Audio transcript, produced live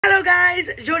Hello guys,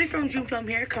 Jody from June Plum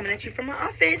here, coming at you from my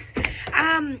office.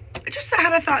 Just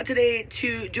had a thought today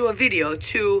to do a video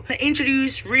to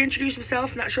reintroduce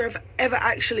myself. Not sure if I ever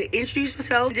actually introduced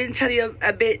myself. I didn't tell you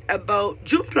a bit about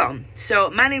June Plum. So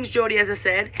my name's Jody, as I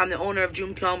said. I'm the owner of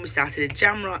June Plum. We started at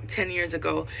Jamrock 10 years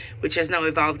ago, which has now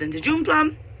evolved into June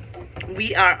Plum.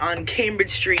 We are on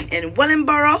Cambridge Street in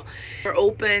Wellingborough. We're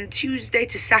open Tuesday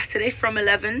to Saturday from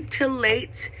 11 till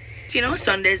late. You know,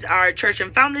 Sundays are church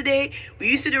and family day. We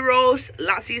used to do roasts,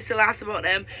 lots used to ask about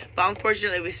them, but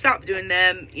unfortunately we stopped doing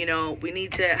them. You know, we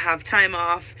need to have time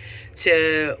off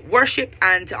to worship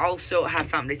and to also have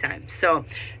family time. So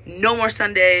no more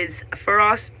Sundays for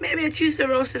us. Maybe a Tuesday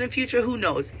roast in the future, who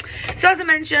knows. So as I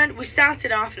mentioned, we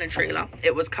started off in a trailer.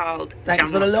 It was called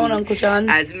Thanks for the loan, Uncle John.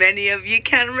 As many of you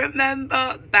can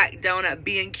remember, back down at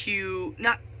B&Q,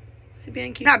 not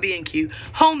B&Q,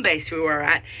 home base we were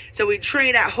at. So we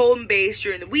train at home base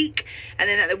during the week, and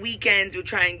then at the weekends we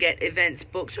try and get events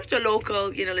booked, sort of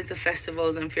local, you know, little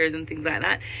festivals and fairs and things like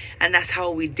that. And that's how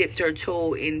we dipped our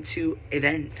toe into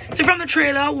events. So from the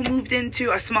trailer we moved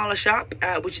into a smaller shop,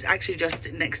 which is actually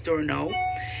just next door now.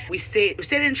 We stayed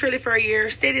in the trailer for a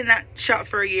year, stayed in that shop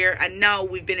for a year, and now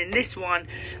we've been in this one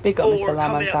Big up for Mr.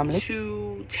 Lam coming and family. up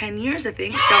to 10 years, I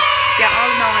think. So yeah,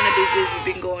 all in all in the business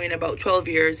we've been going about 12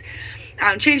 years.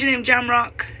 Changing name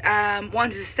Jamrock,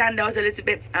 wanted to stand out a little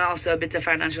bit, and also a bit of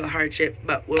financial hardship,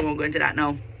 but we won't go into that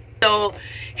now. So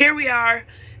here we are,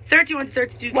 31 to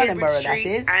 32 Cambridge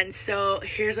Street, and so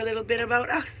here's a little bit about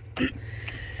us.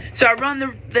 So I run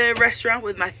the restaurant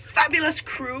with my fabulous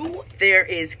crew. There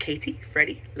is Katie,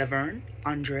 Freddie, Laverne,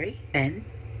 Andre, Ben,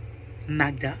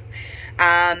 Magda,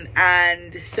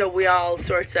 and so we all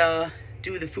sort of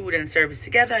do the food and service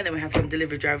together, and then we have some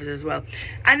delivery drivers as well.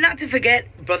 And not to forget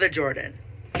Brother Jordan.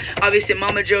 Obviously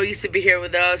Mama Jo used to be here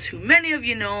with us, who many of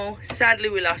you know. Sadly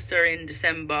we lost her in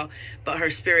December, but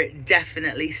her spirit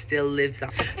definitely still lives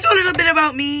on. So a little bit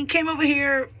about me. Came over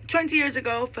here 20 years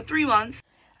ago for 3 months.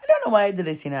 I don't know why I did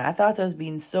this, you know. I thought I was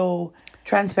being so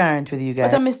transparent with you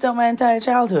guys, but I missed out my entire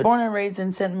childhood. Born and raised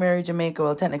in St. Mary, Jamaica.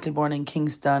 Well, technically born in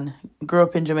Kingston. Grew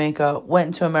up in Jamaica.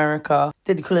 Went to America.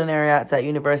 Did culinary arts at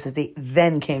university.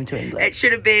 Then came to England. It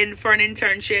should have been for an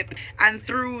internship. And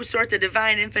through sort of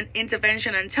divine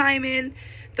intervention and timing,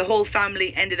 the whole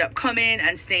family ended up coming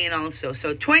and staying also.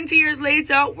 So 20 years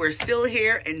later, we're still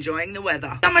here enjoying the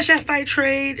weather. I'm a chef by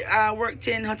trade. Worked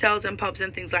in hotels and pubs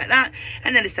and things like that,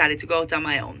 and then decided to go out on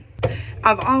my own.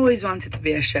 I've always wanted to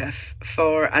be a chef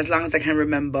for as long as I can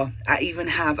remember. I even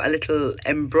have a little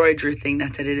embroidery thing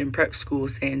that I did in prep school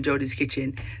saying Jody's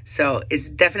Kitchen. So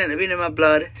it's definitely been in my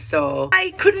blood. So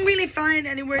I couldn't really find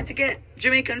anywhere to get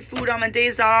Jamaican food on my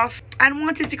days off, and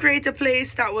wanted to create a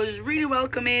place that was really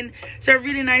welcoming, served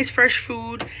really nice fresh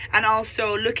food, and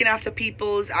also looking after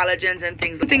people's allergens and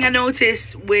things. The thing I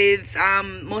noticed with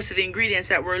most of the ingredients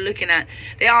that we're looking at,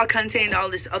 they all contained all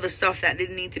this other stuff that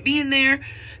didn't need to be in there.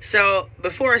 So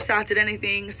before I started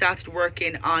anything, started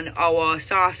working on our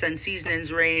sauce and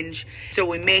seasonings range. So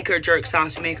we make our jerk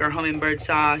sauce, we make our hummingbird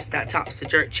sauce that tops the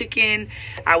jerk chicken.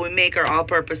 We make our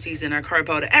all-purpose season, our curry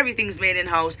powder. Everything's made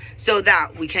in-house so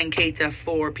that we can cater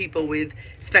for people with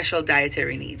special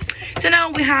dietary needs. So now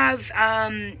we have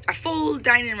a full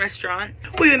dining restaurant.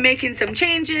 We've been making some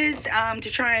changes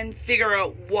to try and figure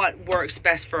out what works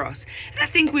best for us. And I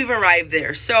think we've arrived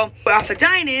there. So off of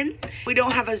dining, we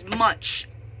don't have as much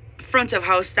front of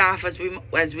house staff as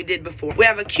we did before. We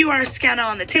have a QR scanner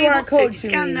on the table, so if you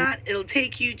scan that, it'll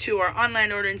take you to our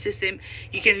online ordering system.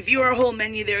 You can view our whole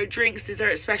menu there, drinks,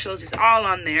 dessert, specials, it's all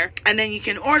on there, and then you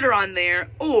can order on there,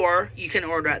 or you can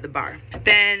order at the bar.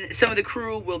 Then some of the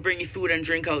crew will bring you food and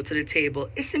drink out to the table.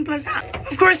 It's simple as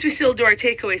that. Of course, we still do our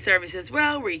takeaway service as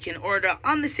well, where you can order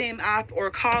on the same app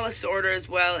or call us to order as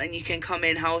well, and you can come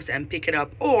in house and pick it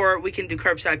up, or we can do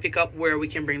curbside pickup where we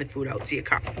can bring the food out to your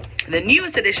car. The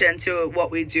newest addition to what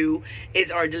we do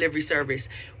is our delivery service,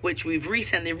 which we've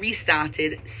recently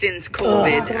restarted since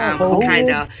COVID. We kind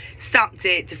of stopped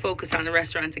it to focus on the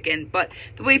restaurant again, but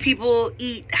the way people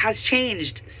eat has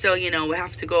changed, so you know we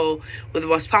have to go with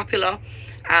what's popular.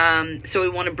 So we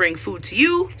want to bring food to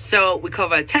you, so we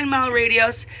cover a 10-mile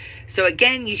radius. So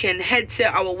again, you can head to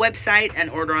our website and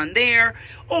order on there,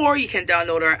 or you can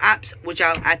download our apps, which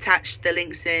I'll attach the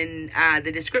links in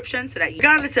the description, so that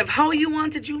regardless of how you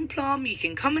want a June Plum, you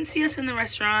can come and see us in the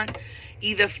restaurant,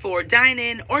 either for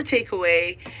dine-in or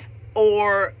takeaway,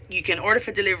 or you can order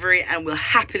for delivery and we'll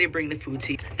happily bring the food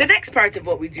to you. The next part of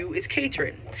what we do is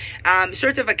catering.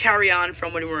 Sort of a carry-on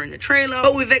from when we were in the trailer,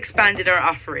 but we've expanded our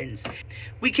offerings.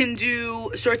 We can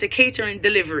do sort of catering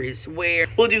deliveries, where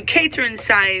we'll do catering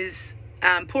size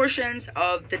portions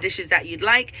of the dishes that you'd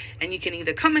like, and you can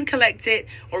either come and collect it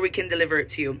or we can deliver it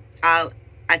to you. I'll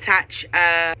attach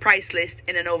a price list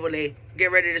in an overlay.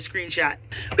 Get ready to screenshot.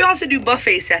 We also do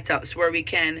buffet setups where we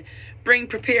can bring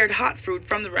prepared hot food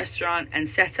from the restaurant and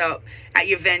set up at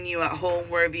your venue, at home,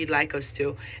 wherever you'd like us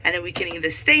to. And then we can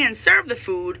either stay and serve the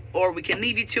food, or we can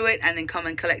leave you to it and then come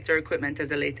and collect our equipment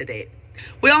at a later date.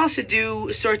 We also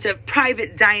do sort of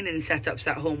private dining setups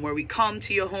at home where we come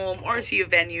to your home or to your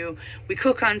venue. We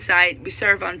cook on site, we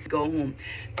serve on, go home.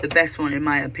 The best one in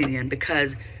my opinion,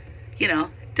 because, you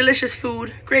know, delicious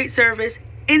food, great service,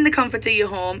 in the comfort of your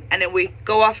home, and then we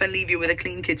go off and leave you with a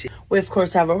clean kitchen. We of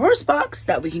course have a horse box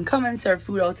that we can come and serve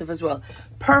food out of as well.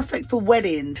 Perfect for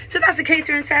weddings. So that's the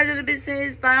catering side of the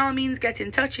business. By all means, get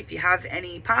in touch if you have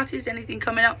any parties, anything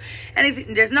coming up,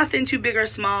 anything. There's nothing too big or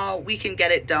small. We can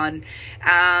get it done.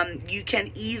 You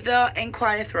can either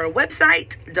inquire through our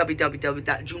website,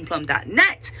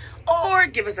 www.juneplum.net, or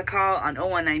give us a call on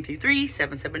 01933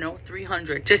 770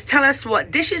 300. Just tell us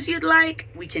what dishes you'd like.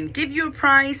 We can give you a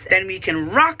price. Then we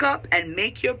can rock up and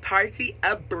make your party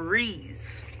a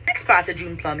breeze. Next part of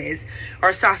June Plum is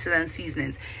our sauces and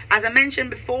seasonings. As I mentioned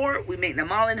before, we make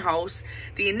them all in-house.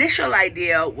 The initial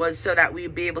idea was so that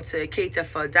we'd be able to cater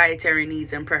for dietary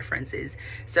needs and preferences.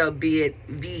 So be it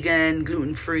vegan,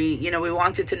 gluten-free, you know, we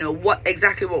wanted to know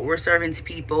exactly what we're serving to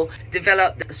people,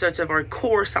 develop sort of our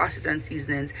core sauces and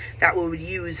seasonings that we would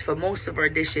use for most of our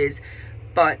dishes,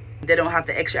 but they don't have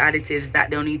the extra additives that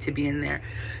don't need to be in there.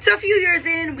 So a few years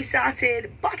in, we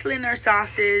started bottling our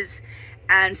sauces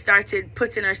and started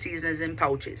putting our seasonings in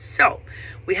pouches. So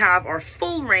we have our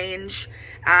full range,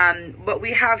 but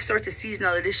we have sort of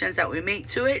seasonal additions that we make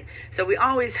to it. So we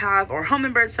always have our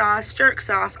hummingbird sauce, jerk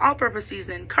sauce, all-purpose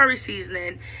seasoning, curry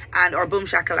seasoning, and our boom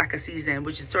shakalaka seasoning,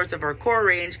 which is sort of our core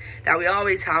range that we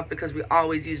always have because we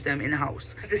always use them in the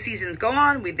house. As the seasons go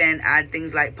on, we then add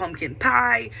things like pumpkin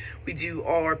pie. We do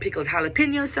our pickled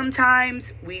jalapenos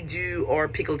sometimes. We do our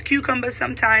pickled cucumbers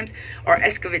sometimes. Our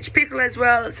escovitch pickle as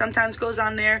well sometimes goes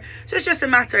on there. So it's just a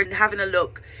matter of having a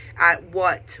look at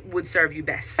what would serve you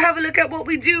best. Have a look at what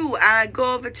we do.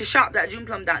 Go over to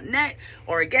shop.juneplum.net,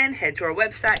 or again, head to our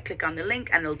website, click on the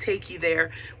link, and it'll take you there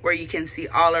where you can see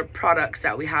all our products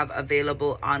that we have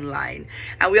available online.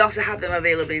 And we also have them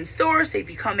available in stores. So if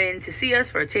you come in to see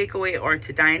us for a takeaway or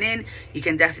to dine in, you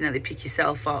can definitely pick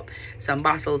yourself up some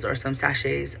bottles or some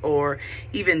sachets, or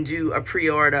even do a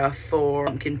pre-order for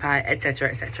pumpkin pie, etc.,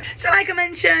 etc. So like I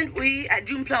mentioned, we at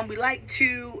June Plum, we like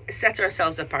to set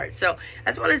ourselves apart. So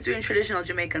as well as doing traditional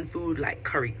Jamaican food like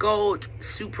curry goat,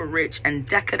 super rich and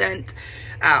decadent,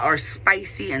 or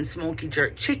spicy and smoky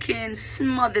jerk chicken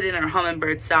smothered in our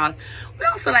hummingbird sauce, we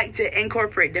also like to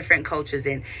incorporate different cultures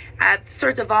in. I've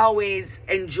sort of always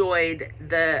enjoyed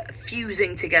the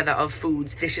fusing together of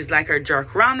foods. Dishes like our jerk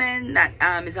ramen that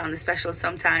is on the special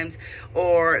sometimes,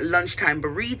 or lunchtime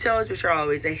burritos, which are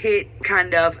always a hit.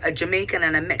 Kind of a Jamaican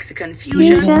and a Mexican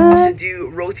fusion. We also do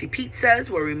roti pizzas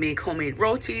where we make homemade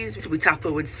rotis. So we top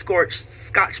it with scorched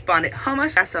Scotch bonnet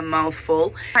hummus. That's a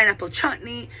mouthful. Pineapple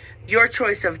chutney, your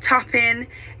choice of topping,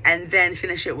 and then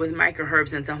finish it with micro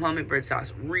herbs and some hummingbird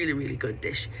sauce. Really, really good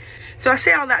dish. So I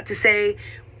say all that to say,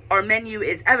 our menu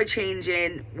is ever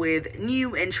changing with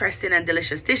new, interesting, and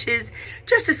delicious dishes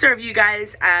just to serve you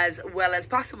guys as well as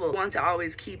possible. We want to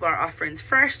always keep our offerings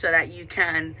fresh so that you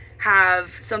can have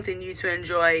something new to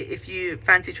enjoy if you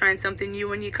fancy trying something new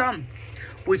when you come,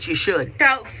 which you should. Look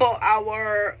out for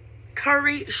our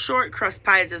curry short crust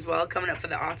pies as well, coming up for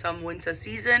the autumn winter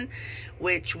season,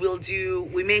 which we'll do.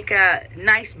 We make a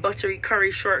nice buttery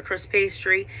curry short crust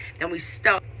pastry, then we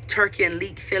stuff turkey and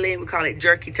leek filling. We call it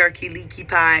jerky turkey leaky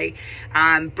pie,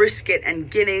 brisket and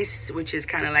Guinness, which is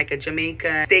kind of like a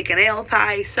Jamaican steak and ale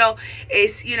pie. So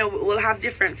it's, you know, we'll have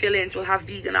different fillings. We'll have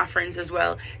vegan offerings as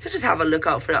well. So just have a look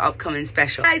out for the upcoming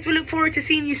special. Guys, we look forward to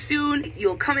seeing you soon.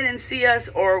 You'll come in and see us,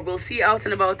 or we'll see you out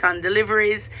and about on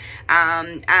deliveries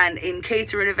and in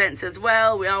catering events as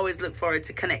well. We always look forward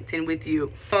to connecting with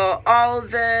you. For all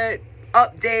the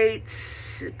updates,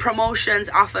 promotions,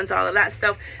 offers, all of that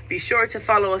stuff, be sure to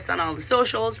follow us on all the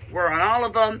socials. We're on all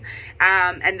of them,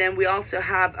 and then we also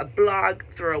have a blog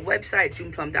through our website,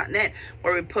 juneplum.net,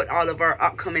 where we put all of our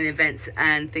upcoming events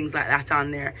and things like that on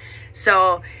there.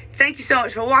 So thank you so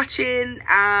much for watching.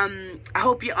 I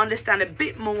hope you understand a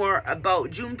bit more about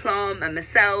June Plum and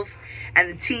myself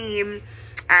and the team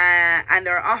and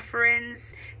our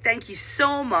offerings. Thank you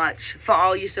so much for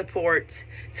all your support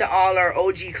to all our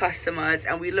OG customers,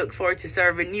 and we look forward to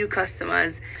serving new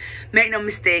customers. Make no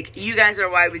mistake, you guys are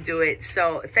why we do it.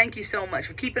 So thank you so much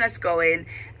for keeping us going,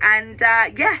 and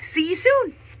yeah, see you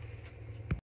soon.